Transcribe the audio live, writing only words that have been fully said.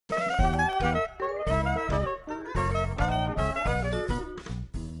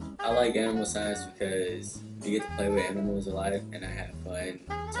like animal science because you get to play with animals a lot, and I have fun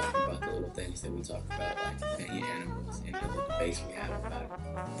talking about the little things that we talk about, like companion animals and the debates we have about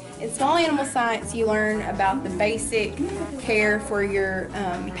it. In small animal science, you learn about the basic care for your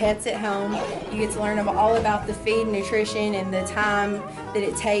pets at home. You get to learn all about the feed, nutrition, and the time that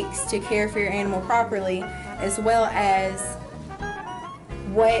it takes to care for your animal properly, as well as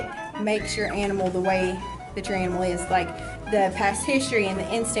what makes your animal the way that your animal is, like the past history and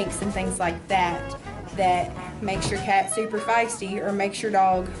the instincts and things like that, that makes your cat super feisty or makes your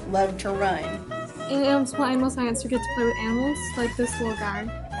dog love to run. In small animal science, you get to play with animals, like this little guy.